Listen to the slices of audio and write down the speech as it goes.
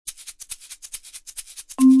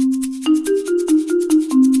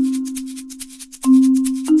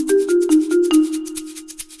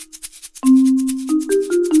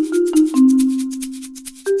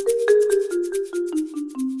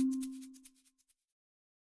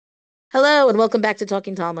Hello and welcome back to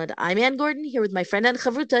Talking Talmud. I'm Ann Gordon here with my friend and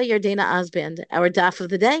chavruta Yardena Osband. Our daf of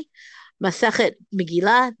the day, Masechet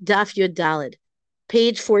Megillah, Daf Yud Dalid,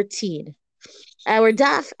 page 14. Our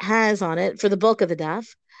daf has on it, for the bulk of the daf,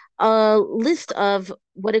 a list of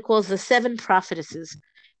what it calls the seven prophetesses,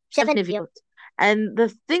 seven Neviot. And the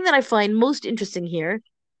thing that I find most interesting here,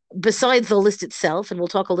 besides the list itself, and we'll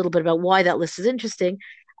talk a little bit about why that list is interesting,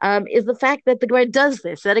 is the fact that the Gemara does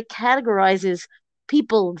this, that it categorizes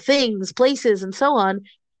people, things, places, and so on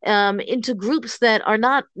into groups that are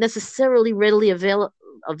not necessarily readily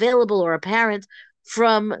available or apparent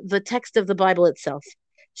from the text of the Bible itself.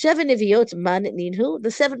 Sheva Neviot Man Ninhu, the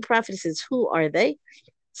seven prophetesses, who are they?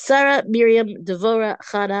 Sarah, Miriam, Devorah,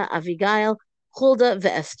 Chana, Avigail, Huldah,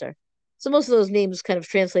 Esther. So most of those names kind of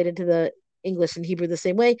translate into the English and Hebrew the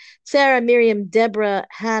same way. Sarah, Miriam, Deborah,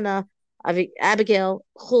 Hannah, Abigail,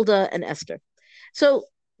 Huldah, and Esther. So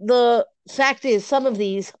the fact is, some of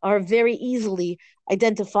these are very easily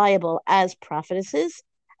identifiable as prophetesses,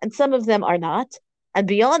 and some of them are not. And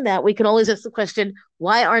beyond that, we can always ask the question,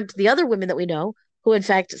 why aren't the other women that we know, who in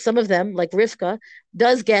fact, some of them, like Rivka,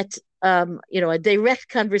 does get a direct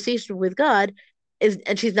conversation with God,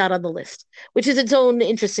 and she's not on the list, which is its own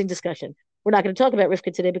interesting discussion. We're not going to talk about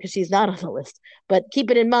Rivka today because she's not on the list, but keep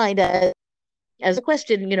it in mind as a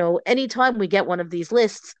question, anytime we get one of these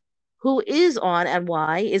lists, who is on and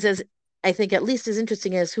why is, as I think, at least as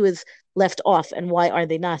interesting as who is left off and why are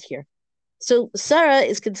they not here. So Sarah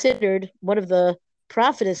is considered one of the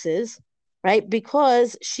prophetesses, right?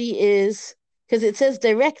 Because it says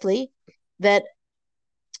directly that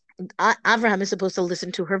Abraham is supposed to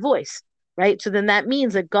listen to her voice, right? So then that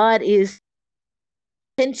means that God is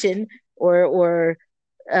attention or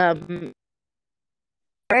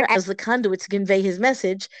as the conduit to convey his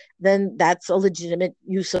message, then that's a legitimate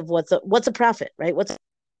use of what's a prophet, right? What's a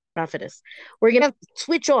prophetess? We're gonna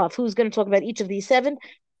switch off who's going to talk about each of these seven.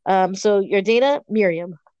 So your data,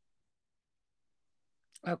 Miriam.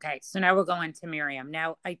 Okay, so now we're going to Miriam.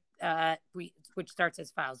 Now which starts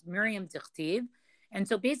as follows: Miriam Dichtiv. And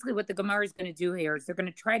so basically, what the Gemara is going to do here is they're going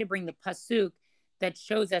to try to bring the pasuk that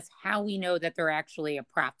shows us how we know that they're actually a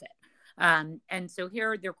prophet. And so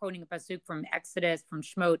here they're quoting a pasuk from Exodus, from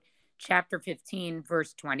Shemot, chapter 15,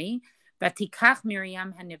 verse 20. Vatikach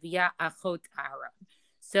Miriam haneviyah achot Aaron.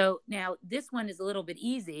 So now this one is a little bit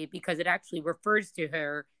easy because it actually refers to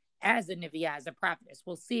her as a Neviah, as a prophetess.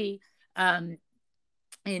 We'll see in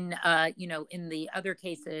the other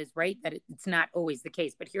cases, right, that it's not always the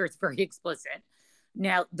case, but here it's very explicit.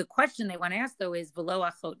 Now, the question they want to ask, though, is Velo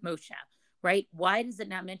Achot Moshe, right? Why does it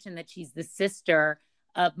not mention that she's the sister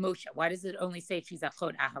of Moshe? Why does it only say she's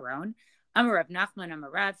Achot Aharon? Amar Rav Nachman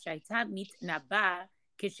Amarav Shaita Mitnaba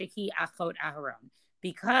Kishehi Achot Aharon.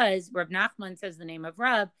 Because Rav Nachman says the name of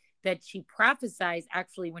Rav, that she prophesied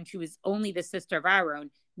actually when she was only the sister of Aaron,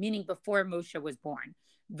 meaning before Moshe was born.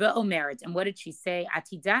 Ve'omeret, and what did she say?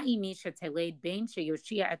 Atidai misha teled bein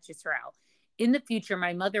sheyoshia et Yisrael. In the future,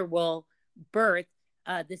 my mother will birth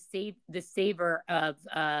the savior of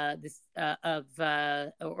or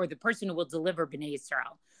the person who will deliver Bnei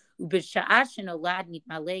Yisrael.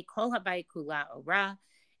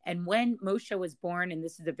 And when Moshe was born, and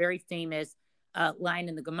this is a very famous line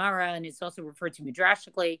in the Gemara, and it's also referred to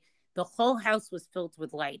midrashically, the whole house was filled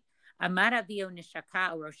with light. Amar avio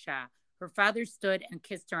nishaka rosha. Her father stood and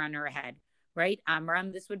kissed her on her head, right?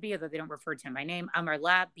 Amram, this would be, although they don't refer to him by name, Amar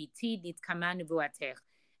la biti nitkama nevuatech.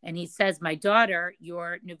 And he says, my daughter,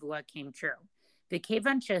 your nevuah came true. The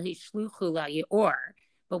kevan shehishluchu la yeor.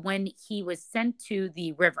 But when he was sent to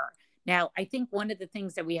the river. Now, I think one of the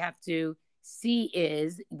things that we have to see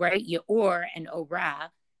is, right, yeor and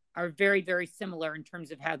ora are very, very similar in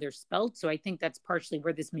terms of how they're spelled. So I think that's partially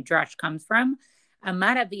where this midrash comes from.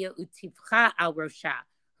 Amar avia utivcha al rosha.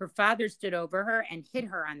 Her father stood over her and hit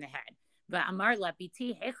her on the head.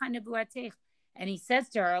 And he says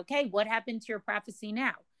to her, okay, what happened to your prophecy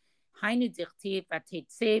now?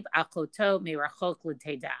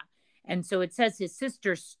 And so it says his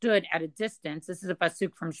sister stood at a distance. This is a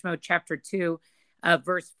pasuk from Shemot chapter 2,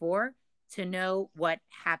 verse 4, to know what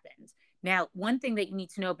happened. Now, one thing that you need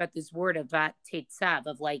to know about this word of tetzav,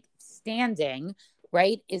 of like standing,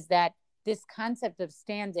 right, is that this concept of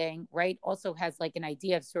standing, right, also has like an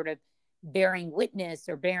idea of sort of bearing witness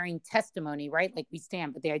or bearing testimony, right? Like we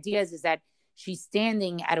stand. But the idea is that she's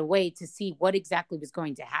standing at a way to see what exactly was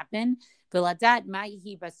going to happen. Right?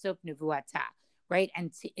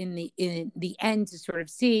 And in the end, to sort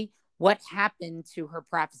of see what happened to her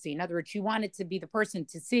prophecy. In other words, she wanted to be the person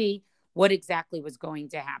to see what exactly was going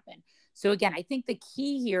to happen. So again, I think the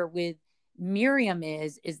key here with Miriam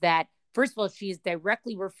is that, first of all, she is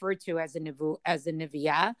directly referred to as a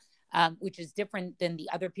neviah, which is different than the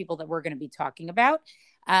other people that we're going to be talking about.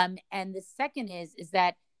 And the second is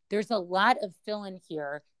that there's a lot of fill-in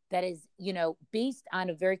here that is, based on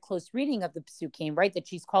a very close reading of the Psukim, right? That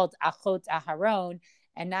she's called Achot Aharon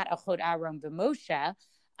and not Achot Aaron V'Moshe.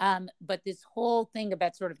 But this whole thing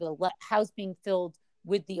about sort of the house being filled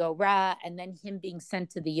with the Orah and then him being sent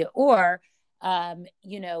to the Yeor,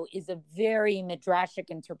 is a very midrashic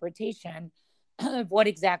interpretation of what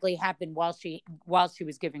exactly happened while she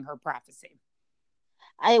was giving her prophecy.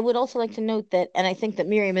 I would also like to note that, and I think that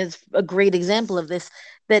Miriam is a great example of this,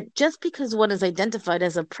 that just because one is identified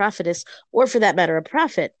as a prophetess, or for that matter, a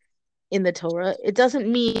prophet in the Torah, it doesn't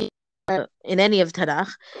mean in any of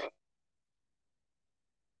Tanakh,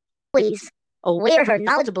 please aware her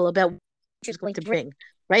knowledgeable about what she's going to bring,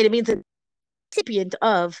 right? It means a recipient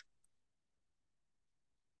of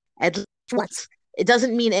at least once. It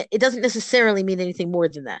doesn't necessarily mean anything more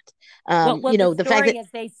than that. Well, the fact that,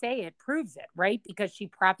 as they say, it proves it, right? Because she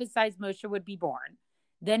prophesied Moshe would be born.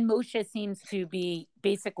 Then Moshe seems to be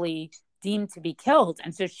basically deemed to be killed.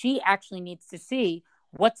 And so she actually needs to see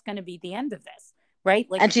what's going to be the end of this, right?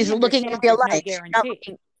 And she's looking in real life.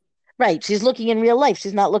 Right. She's looking in real life.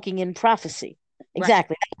 She's not looking in prophecy.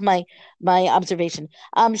 Exactly. Right. That's my observation.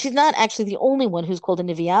 She's not actually the only one who's called a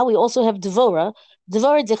Neviah. We also have Devorah.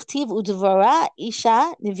 Devorah Dichtiv Udvorah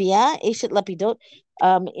Isha Neviah Eshet Lapidot.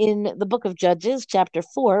 In the book of Judges, chapter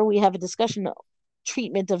 4, we have a discussion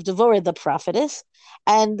treatment of Devorah, the prophetess.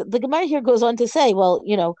 And the Gemara here goes on to say, well,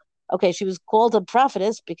 okay, she was called a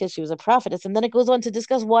prophetess because she was a prophetess. And then it goes on to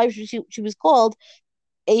discuss why she was called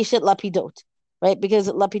Eshet Lapidot, right? Because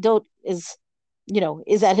Lapidot is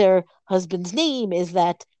that her husband's name? Is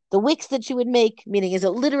that the wicks that she would make? Meaning, is it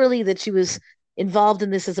literally that she was involved in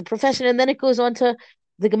this as a profession? And then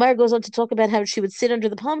the Gemara goes on to talk about how she would sit under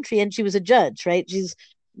the palm tree and she was a judge, right? She's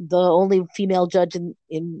the only female judge in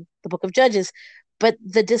the book of Judges. But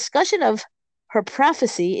the discussion of her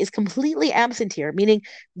prophecy is completely absent here, meaning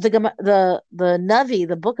the Navi,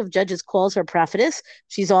 the book of Judges, calls her prophetess.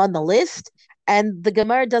 She's on the list. And the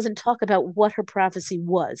Gemara doesn't talk about what her prophecy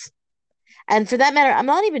was. And for that matter, I'm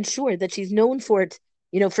not even sure that she's known for it,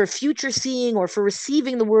 for future seeing or for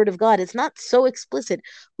receiving the word of God. It's not so explicit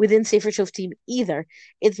within Sefer Shoftim either.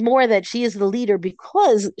 It's more that she is the leader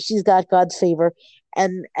because she's got God's favor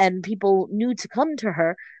and people knew to come to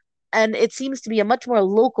her. And it seems to be a much more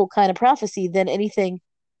local kind of prophecy than anything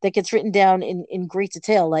that gets written down in great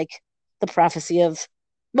detail, like the prophecy of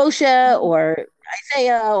Moshe or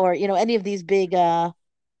Isaiah or, any of these big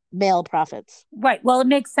male prophets. Right. Well, it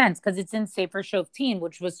makes sense because it's in Sefer Shoftim,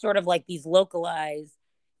 which was sort of like these localized,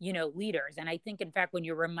 leaders. And I think, in fact, when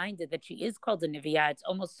you're reminded that she is called a Neviah, it's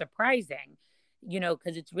almost surprising,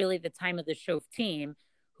 because it's really the time of the Shoftim,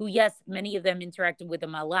 who, yes, many of them interacted with the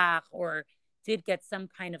Malach or did get some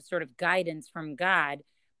kind of sort of guidance from God,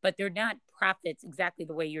 but they're not prophets exactly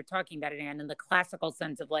the way you're talking about it, and in the classical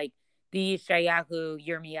sense of like the Yeshayahu,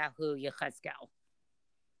 Yirmiyahu, Yechezkel.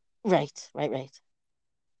 Right.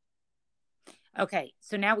 Okay,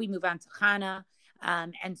 so now we move on to Hannah.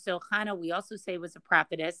 And so Hannah, we also say was a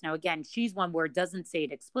prophetess. Now, again, she's one where it doesn't say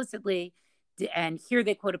it explicitly. And here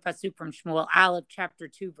they quote a pasuk from Shmuel Aleph, chapter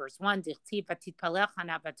 2, verse 1.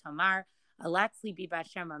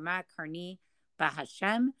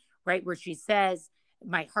 Right, where she says,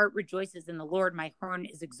 my heart rejoices in the Lord, my horn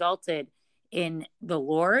is exalted in the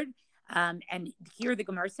Lord. And here the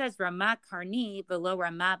Gemara says, Ramah Karni below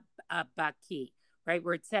Ramah Baki, right,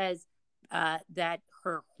 where it says, that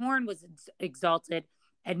her horn was exalted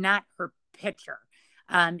and not her pitcher.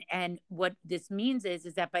 And what this means is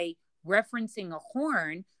that by referencing a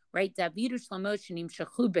horn, right, David Shlomo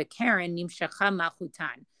shenimshachu bekeren nimshacha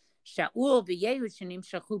machutan. Shaul v'Yehu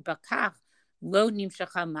shenimshachu bakach lo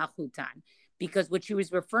nimshacha machutan. Because what she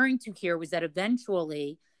was referring to here was that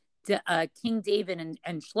eventually King David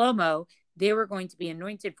and Shlomo, they were going to be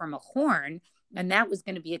anointed from a horn, and that was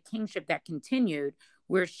going to be a kingship that continued,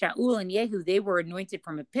 where Shaul and Yehu, they were anointed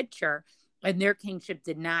from a pitcher, and their kingship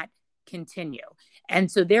did not continue.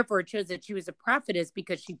 And so therefore it shows that she was a prophetess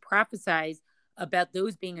because she prophesied about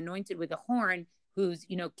those being anointed with a horn whose,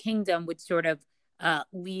 kingdom would sort of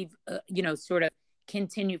sort of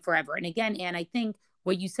continue forever. And again, Anne, I think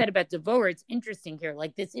what you said about Devorah, it's interesting here.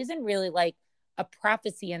 Like, this isn't really like a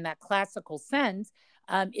prophecy in that classical sense.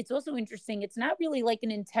 It's also interesting. It's not really like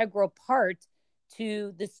an integral part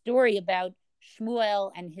to the story about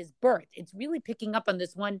Shmuel and his birth. It's really picking up on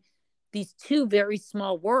these two very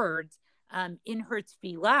small words in her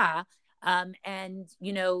tefillah, and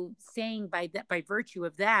saying by virtue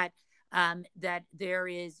of that that there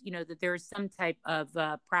is that there is some type of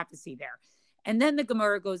prophecy there. And then the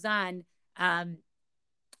Gemara goes on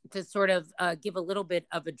to sort of give a little bit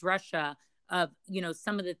of a drasha of,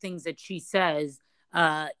 some of the things that she says,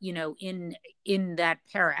 in that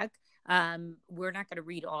parak. We're not going to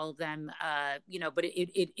read all of them, but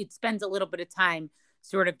it spends a little bit of time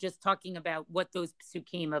sort of just talking about what those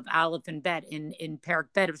psukim of Aleph and Bet in parak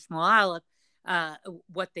Bet of Shmuel Aleph,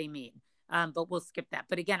 what they mean. But we'll skip that.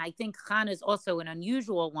 But again, I think Chana is also an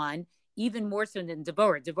unusual one, even more so than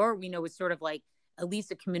Devorah. Devorah, we know, is sort of like at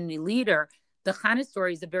least a community leader. The Chana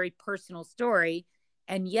story is a very personal story.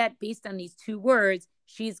 And yet, based on these two words,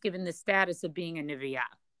 she's given the status of being a Nevi'ah.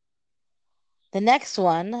 The next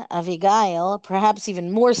one, Abigail, perhaps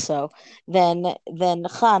even more so than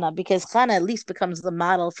Chana, because Chana at least becomes the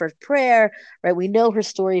model for prayer, right? We know her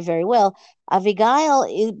story very well. Abigail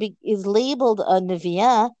is labeled a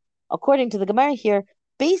Nevi'ah, according to the Gemara here,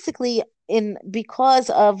 basically because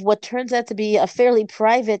of what turns out to be a fairly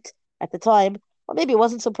private, at the time, or maybe it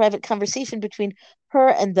wasn't so private, conversation between her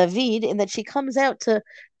and David, in that she comes out to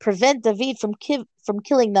prevent David from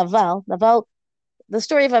killing Naval. The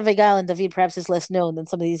story of Abigail and David perhaps is less known than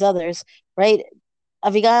some of these others, right?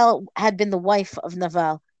 Abigail had been the wife of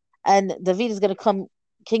Naval, and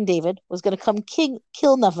King David was going to come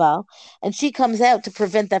kill Naval, and she comes out to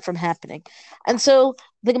prevent that from happening. And so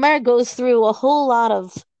the Gemara goes through a whole lot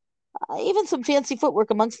of even some fancy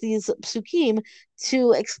footwork amongst these psukim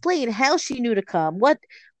to explain how she knew to come,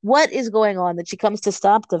 what is going on, that she comes to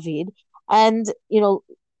stop David, and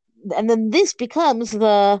and then this becomes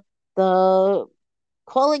the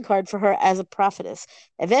calling card for her as a prophetess.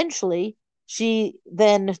 Eventually, she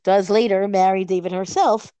then does later marry David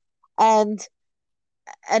herself, and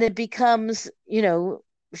it becomes,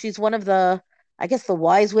 she's one of the, I guess, the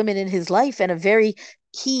wise women in his life, and a very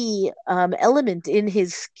key element in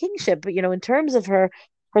his kingship, in terms of her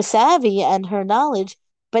savvy and her knowledge.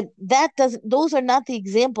 But those are not the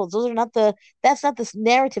examples. That's not the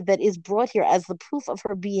narrative that is brought here as the proof of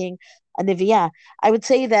her being a Nevi'ah. I would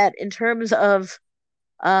say that in terms of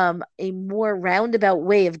a more roundabout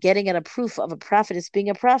way of getting at a proof of a prophetess being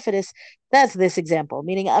a prophetess, that's this example.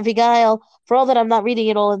 Meaning Abigail, for all that I'm not reading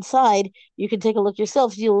it all inside, you can take a look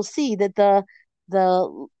yourself. You'll see that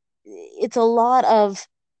it's a lot of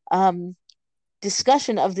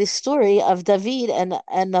discussion of this story of David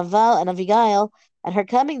and Naval and Abigail and her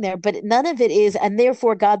coming there, but none of it is, and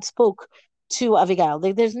therefore God spoke to Abigail.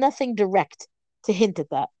 There's nothing direct to hint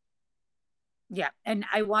at that. Yeah, and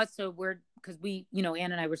I also because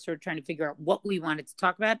Ann and I were sort of trying to figure out what we wanted to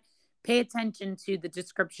talk about. Pay attention to the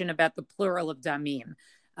description about the plural of damim,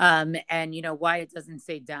 and why it doesn't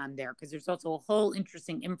say dam there, because there's also a whole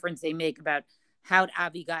interesting inference they make about how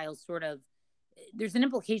Abigail there's an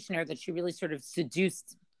implication there that she really sort of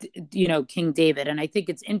seduced, King David, and I think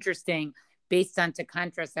it's interesting based on to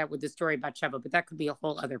contrast that with the story about Sheva, but that could be a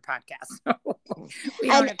whole other podcast. We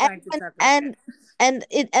don't have time to talk about that. And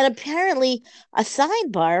apparently a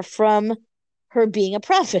sidebar from her being a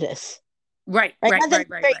prophetess. Right.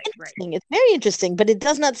 It's very interesting, but it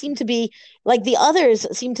does not seem to be like the others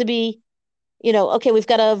seem to be, okay, we've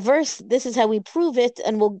got a verse, this is how we prove it,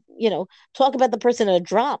 and we'll, talk about the person in a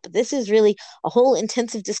drop. This is really a whole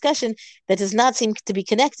intensive discussion that does not seem to be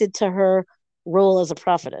connected to her role as a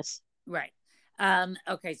prophetess. Right.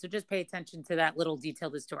 Okay, so just pay attention to that little detail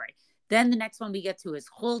of the story. Then the next one we get to is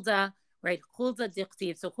Huldah, right? Huldah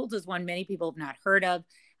Dichtiv. So Huldah is one many people have not heard of.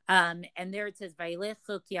 And there it says, Vailech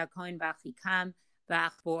Hilkiah Kohen Bachikam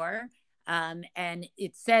Bachbor. And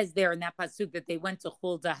it says there in that pasuk that they went to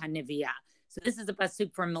Huldah HaNeviah. So this is a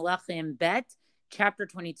pasuk from Melachim Bet, chapter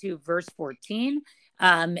 22, verse 14.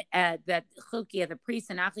 That Hilkiah, the priest,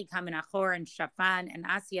 and Achikam and Achor and Shaphan and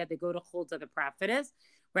Asiyah, they go to Huldah, the prophetess,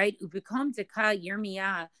 right? Ubicom Zeka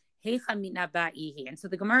Yirmiyah Hecha Mitna Ba'ihi. And so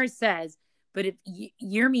the Gemara says, but if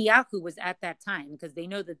Yirmiyahu was at that time, because they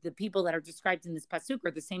know that the people that are described in this pasuk are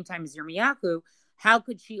at the same time as Yirmiyahu, how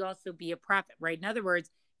could she also be a prophet, right? In other words,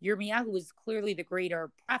 Yirmiyahu is clearly the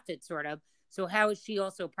greater prophet, sort of. So how is she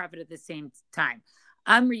also a prophet at the same time?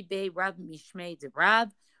 Amri Bey Rav Mishmei de Rav,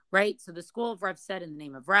 right? So the school of Rav said in the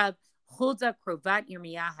name of Rav, Huldah Krovat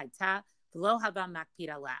Yirmiyah Hayta V'lo Hava Makpid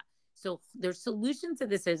Alah. So their solution to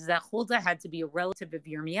this is that Huldah had to be a relative of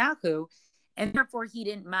Yirmiyahu, and therefore he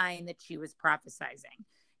didn't mind that she was prophesizing.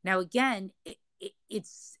 Now, again,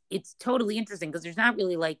 it's totally interesting because there's not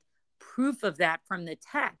really like proof of that from the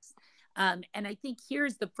text. And I think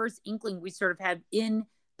here's the first inkling we sort of have in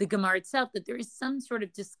the Gemara itself, that there is some sort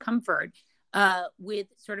of discomfort with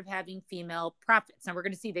sort of having female prophets. Now we're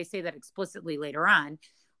going to see, they say that explicitly later on,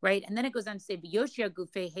 right? And then it goes on to say, but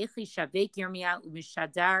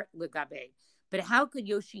how could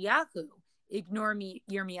Yoshiyahu ignore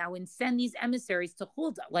Yirmiyahu and send these emissaries to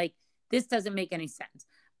Huldah? Like, this doesn't make any sense.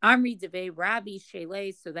 Amri Deve Rabbi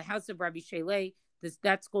Shalei. So the house of Rabbi Shalei,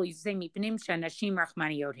 that school used to say Mipanim Shanashim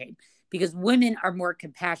Rachmani Yodheim, because women are more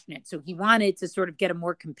compassionate. So he wanted to sort of get a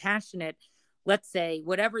more compassionate, let's say,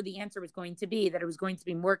 whatever the answer was going to be, that it was going to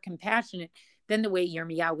be more compassionate than the way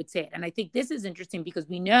Yirmiyahu would say it. And I think this is interesting because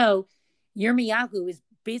we know Yirmiyahu is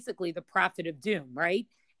basically the prophet of doom, right?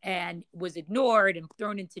 And was ignored and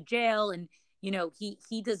thrown into jail. And,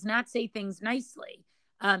 he does not say things nicely.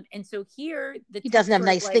 And so here he doesn't have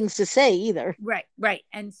nice things to say either. Right.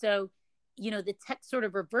 And so, the text sort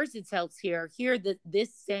of reverses itself here. Here,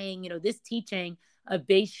 this saying, this teaching of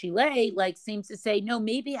Beis Shilei, seems to say, no,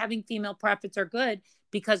 maybe having female prophets are good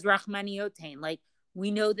because Rachmani Yotain,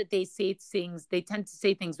 we know that they tend to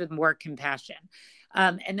say things with more compassion.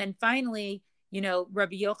 And then finally,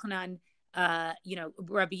 Rabbi Yochanan,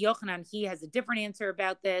 he has a different answer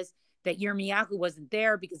about this, that Yirmiyahu wasn't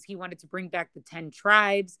there because he wanted to bring back the 10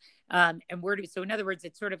 tribes. So in other words,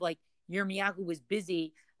 it's sort of like Yirmiyahu was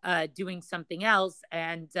busy doing something else.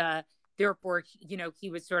 And therefore, he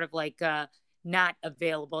was sort of not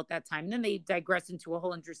available at that time. And then they digress into a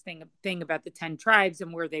whole interesting thing about the 10 tribes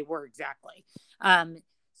and where they were exactly.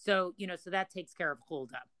 So that takes care of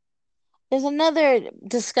Huldah. There's another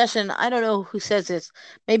discussion. I don't know who says this.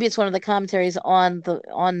 Maybe it's one of the commentaries on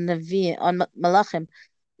Malachim,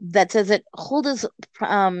 that says that Huldah's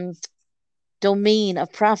domain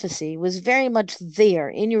of prophecy was very much there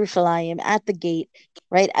in Yerushalayim at the gate,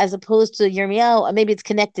 right? As opposed to Yirmiyahu, maybe it's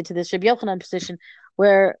connected to this Rabbi Yochanan position,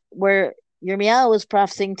 where Yirmiyahu was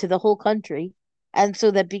prophesying to the whole country, and so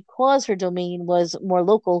that because her domain was more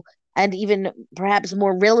local and even perhaps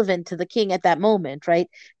more relevant to the king at that moment, right?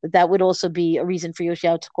 That would also be a reason for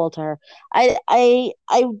Yoshiyahu to call to her. I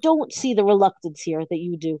don't see the reluctance here that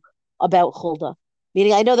you do about Huldah.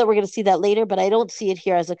 Meaning, I know that we're going to see that later, but I don't see it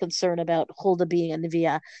here as a concern about Huldah being a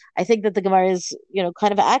Neviah. I think that the Gemara is,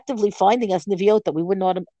 kind of actively finding us Neviot that we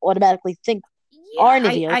wouldn't automatically think are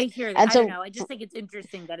Neviot. I hear that. And I don't know. I just think it's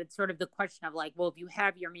interesting that it's sort of the question of if you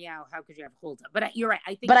have Yirmiyahu, how could you have Huldah? But you're right.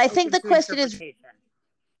 I think the question is.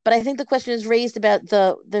 But I think the question is raised about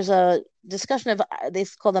there's a discussion of, they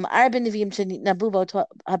call them Arba Neviim Nabuvo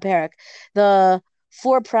HaPerak, the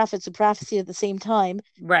 4 prophets of prophecy at the same time,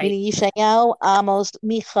 right? Meaning Yeshayahu, Amos,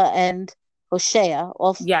 Micha, and Hosea.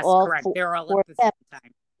 Correct. They're all at the same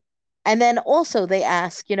time. And then also they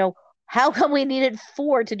ask, how come we needed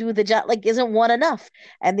 4 to do the job? Isn't 1 enough?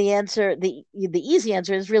 And the answer, the easy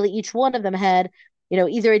answer is really each one of them had,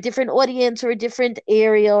 either a different audience or a different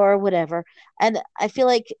area or whatever. And I feel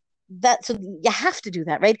like so you have to do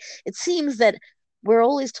that, right? It seems that we're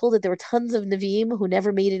always told that there were tons of Nevi'im who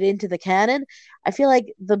never made it into the canon. I feel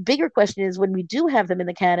like the bigger question is, when we do have them in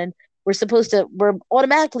the canon, we're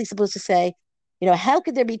automatically supposed to say, how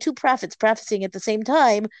could there be 2 prophets prophesying at the same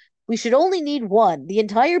time? We should only need 1. The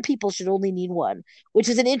entire people should only need 1, which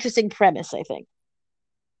is an interesting premise, I think.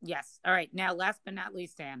 Yes. All right. Now, last but not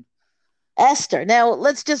least, Anne. Esther. Now,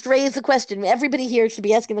 let's just raise the question. Everybody here should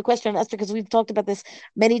be asking the question on Esther, because we've talked about this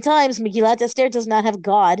many times. Megillat Esther does not have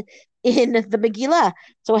God in the Megillah.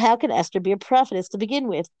 So how can Esther be a prophetess to begin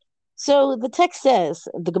with? So the text says,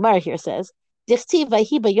 the Gemara here says, Dichtiv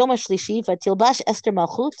vayhi bayom hashlishi vatilbash Esther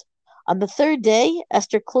malchut. On the 3rd day,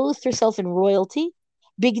 Esther clothed herself in royalty.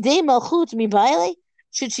 Bigdei malchut mibaile.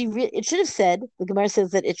 It should have said, the Gemara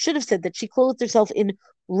says that it should have said that she clothed herself in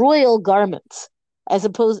royal garments,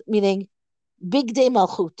 meaning Bigdei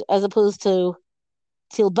malchut, as opposed to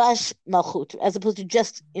tilbash malchut, as opposed to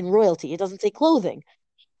just in royalty. It doesn't say clothing.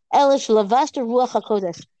 Elish lavashta ruach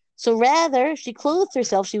hakodesh. So rather, she clothed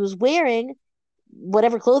herself. She was wearing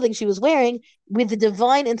whatever clothing she was wearing with the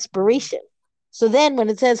divine inspiration. So then, when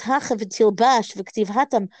it says hacha v'tilbash v'ktiv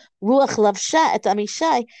hatam ruach lavsha et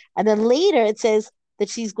amishai, and then later it says that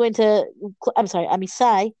she's going to,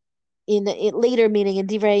 Amisai, in it later, meaning in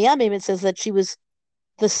Divrei Yamim, it says that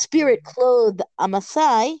the spirit clothed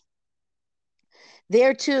Amasai.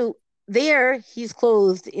 There he's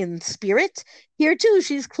clothed in spirit. Here too,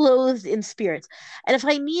 she's clothed in spirit. And if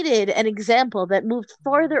I needed an example that moved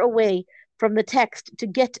farther away from the text to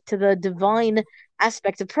get to the divine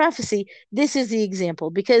aspect of prophecy, this is the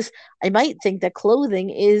example, because I might think that clothing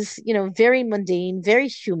is, very mundane, very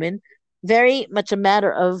human, very much a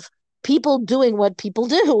matter of people doing what people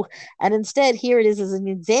do. And instead, here it is as an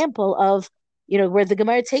example of, where the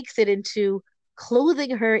Gemara takes it into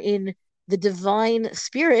clothing her in the divine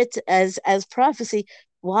spirit as prophecy.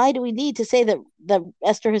 Why do we need to say that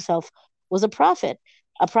Esther herself was a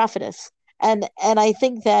prophetess? And I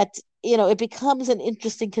think that, it becomes an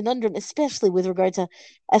interesting conundrum, especially with regard to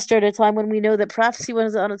Esther at a time when we know that prophecy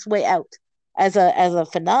was on its way out as a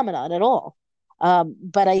phenomenon at all.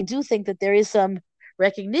 But I do think that there is some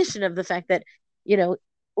recognition of the fact that,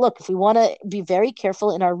 look, if we want to be very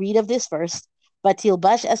careful in our read of this verse, Batil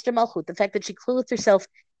Bash Esther Malchut, the fact that she clothed herself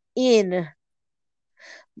in,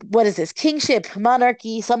 what is this, kingship,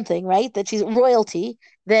 monarchy, something, right? That she's royalty,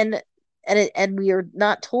 then, and we are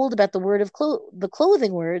not told about the word of the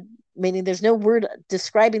clothing word, meaning there's no word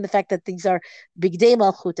describing the fact that these are Bigdei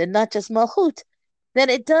Malchut and not just Malchut, then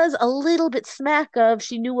it does a little bit smack of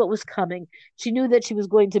she knew what was coming. She knew that she was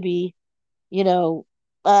going to be, what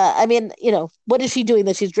is she doing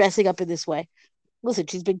that she's dressing up in this way? Listen,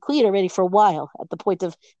 she's been clean already for a while at the point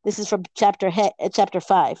of, this is from chapter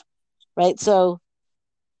 5, right? So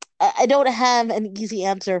I don't have an easy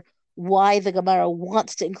answer why the Gemara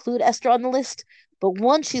wants to include Esther on the list, but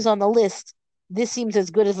once she's on the list, this seems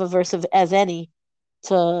as good of a verse as any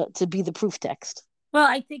to be the proof text. Well,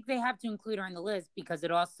 I think they have to include her on the list because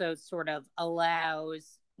it also sort of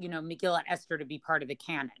allows, Megillat Esther to be part of the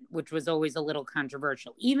canon, which was always a little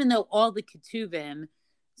controversial. Even though all the Ketuvim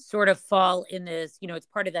sort of fall in this, it's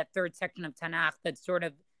part of that third section of Tanakh that's sort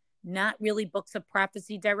of not really books of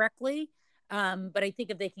prophecy directly. But I think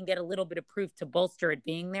if they can get a little bit of proof to bolster it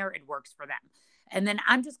being there, it works for them. And then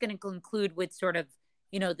I'm just going to conclude with sort of,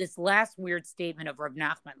 this last weird statement of Rav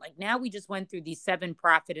Nachman. Like now we just went through these 7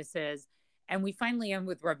 prophetesses and we finally end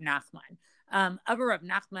with Rav Nachman. Over Rav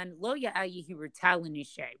Nachman, lo ya'ayihi rutal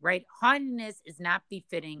nishay, right? Haughtiness is not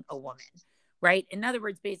befitting a woman, right? In other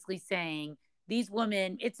words, basically saying these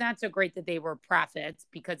women, it's not so great that they were prophets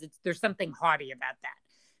because there's something haughty about that.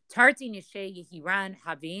 Tarti nishay yehiran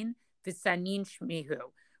havin v'sanin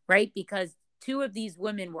shmihu, right? Because 2 of these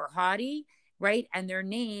women were haughty, right? And their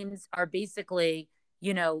names are basically,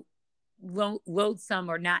 loathsome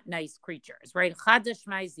or not nice creatures, right?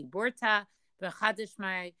 Chadashmai ziborta,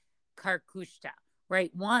 v'chadashmai karkushta, right?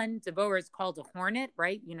 One, Devorah is called a hornet,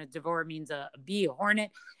 right? Devorah means a bee, a hornet.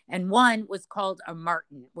 And one was called a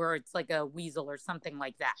marten, where it's like a weasel or something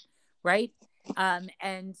like that, right?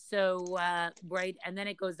 And so, right, and then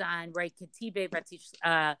it goes on, right? Katibe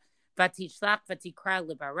vatishlach vatikra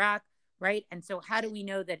libarak, right? And so how do we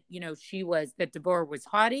know that, that Deborah was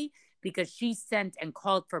haughty? Because she sent and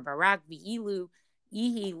called for Barak, v'ilu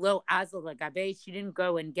ihi lo azal lagabe. She didn't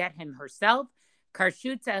go and get him herself.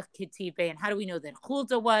 Karshuta kitibe. And how do we know that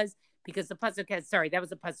Hulda was? Because the pasuk that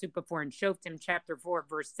was a pasuk before in Shoftim chapter 4,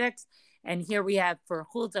 verse 6. And here we have for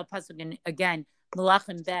Hulda pasuk, and again,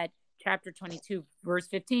 Malachim Bet, chapter 22, verse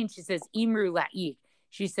 15. She says, Imru la'ik.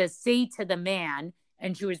 She says, say to the man,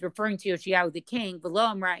 and she was referring to Yoshiyahu the king, V'lo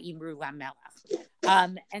amra imru la'melech.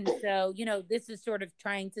 And so, this is sort of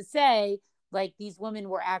trying to say, like, these women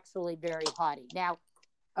were actually very haughty. Now,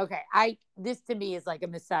 okay, this to me is like a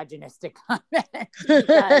misogynistic comment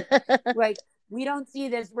because, like, we don't see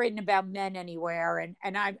this written about men anywhere, and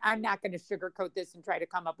I'm not going to sugarcoat this and try to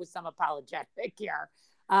come up with some apologetic here.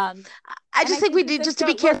 I just think we need just to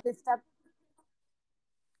be careful.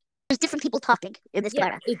 There's different people talking in this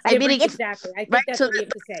Gemara. Exactly. I think that's what we have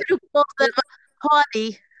to say.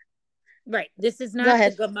 Haughty. Right. This is not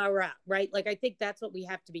the Gemara, right? Like, I think that's what we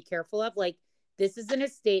have to be careful of. Like, this isn't a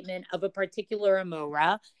statement of a particular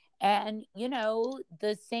Amora. And,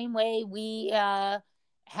 the same way we have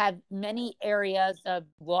many areas of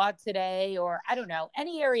law today, or I don't know,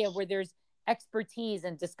 any area where there's expertise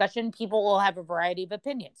and discussion, people will have a variety of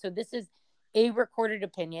opinions. So this is a recorded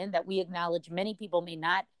opinion that we acknowledge many people may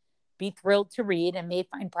not be thrilled to read and may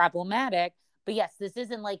find problematic. But yes, this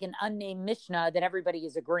isn't like an unnamed Mishnah that everybody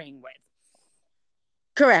is agreeing with.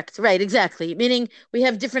 Correct. Right. Exactly. Meaning we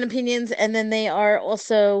have different opinions, and then they are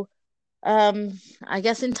also, I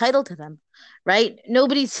guess, entitled to them. Right.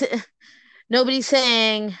 Nobody's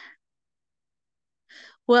saying,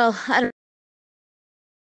 well, I don't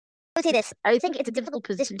say this. I think it's a difficult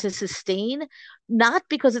position to sustain, not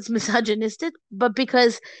because it's misogynistic, but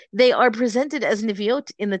because they are presented as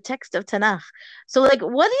neviot in the text of Tanakh. So, like,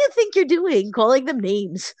 what do you think you're doing, calling them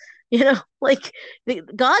names? Like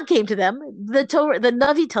God came to them. The Torah, the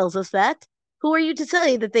Navi tells us that. Who are you to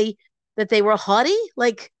say that they were haughty?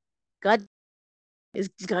 Like God is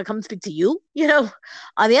going to come speak to you?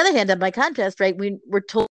 On the other hand, by contrast, right, we're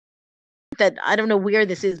told that, I don't know where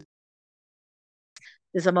this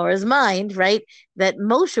Amora's mind, right, that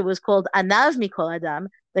Moshe was called Anav Mikol Adam,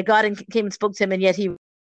 that God came and spoke to him, and yet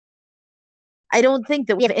I don't think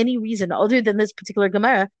that we have any reason other than this particular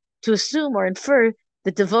Gemara to assume or infer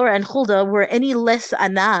that Devorah and Hulda were any less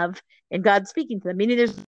Anav in God speaking to them, meaning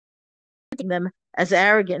there's them as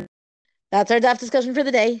arrogant. That's our DAF discussion for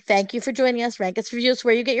the day. Thank you for joining us. Rank us, review us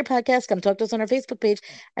where you get your podcast. Come talk to us on our Facebook page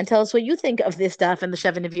and tell us what you think of this DAF and the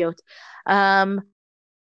Sheva Neviot.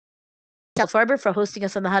 Farber for hosting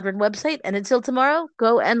us on the Hadran website. And until tomorrow,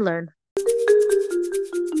 go and learn.